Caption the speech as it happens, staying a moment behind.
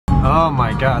Oh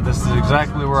my god, this is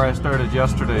exactly where I started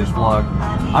yesterday's vlog.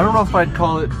 I don't know if I'd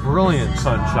call it brilliant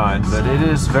sunshine, but it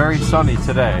is very sunny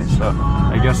today, so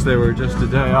I guess they were just a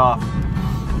day off.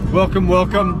 Welcome,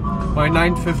 welcome. My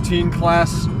 9:15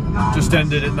 class just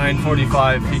ended at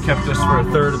 9:45. He kept us for a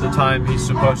third of the time he's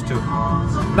supposed to.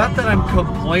 Not that I'm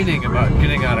complaining about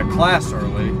getting out of class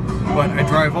early, but I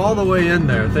drive all the way in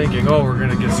there thinking, oh, we're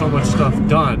gonna get so much stuff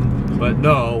done. But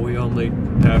no, we only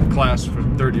have class for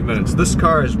 30 minutes. This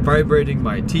car is vibrating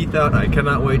my teeth out. I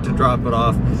cannot wait to drop it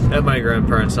off at my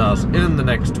grandparents' house in the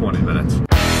next 20 minutes.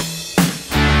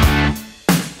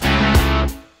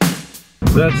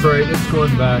 That's right, it's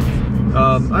going back.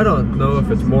 I don't know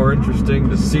if it's more interesting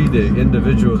to see the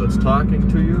individual that's talking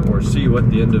to you or see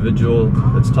what the individual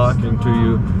that's talking to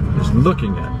you is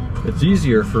looking at. It's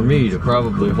easier for me to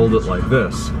probably hold it like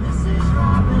this.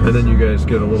 And then you guys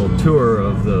get a little tour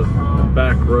of the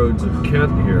back roads of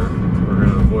Kent here. We're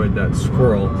going to avoid that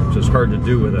squirrel, which is hard to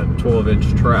do with that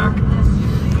 12-inch track.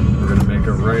 We're going to make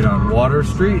a right on Water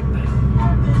Street.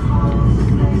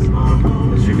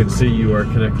 As you can see, you are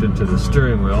connected to the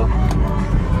steering wheel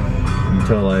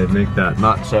until I make that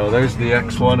not so. There's the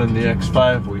X1 and the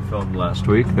X5 we filmed last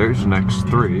week. There's an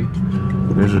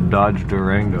X3. There's a Dodge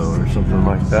Durango or something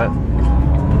like that.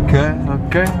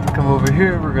 Okay, come over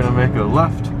here, we're gonna make a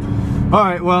left.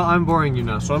 Alright, well, I'm boring you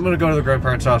now, so I'm gonna go to the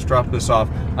grandparents' house, drop this off.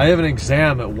 I have an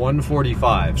exam at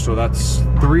 1:45, so that's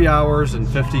 3 hours and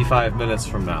 55 minutes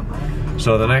from now.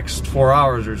 So the next 4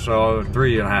 hours or so,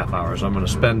 3.5 hours, I'm gonna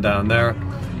spend down there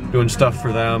doing stuff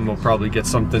for them. We'll probably get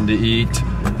something to eat.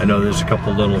 I know there's a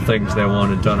couple little things they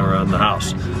wanted done around the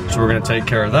house. So we're gonna take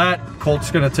care of that.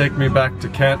 Colt's gonna take me back to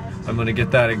Kent. I'm gonna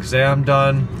get that exam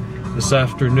done this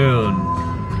afternoon.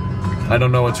 I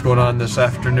don't know what's going on this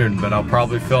afternoon, but I'll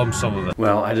probably film some of it.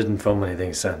 Well, I didn't film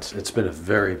anything since. It's been a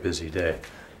very busy day.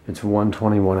 It's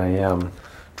 1:21 a.m.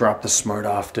 Dropped the Smart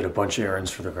off, did a bunch of errands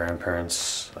for the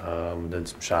grandparents, did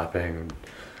some shopping,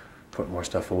 put more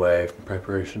stuff away,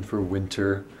 preparation for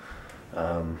winter,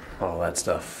 all that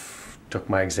stuff. Took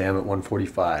my exam at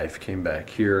 1:45, came back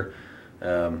here,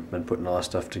 been putting all that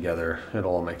stuff together.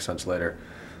 It'll all make sense later.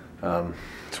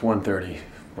 It's 1:30,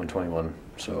 1:21.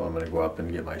 So I'm gonna go up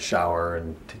and get my shower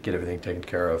and get everything taken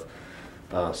care of.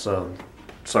 So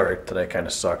sorry, today kind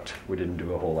of sucked. We didn't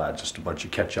do a whole lot, just a bunch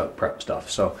of catch-up prep stuff.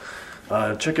 So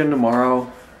check in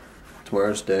tomorrow.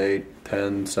 Tomorrow's day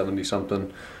 10, 70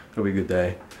 something. It'll be a good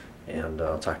day, and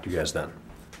I'll talk to you guys then.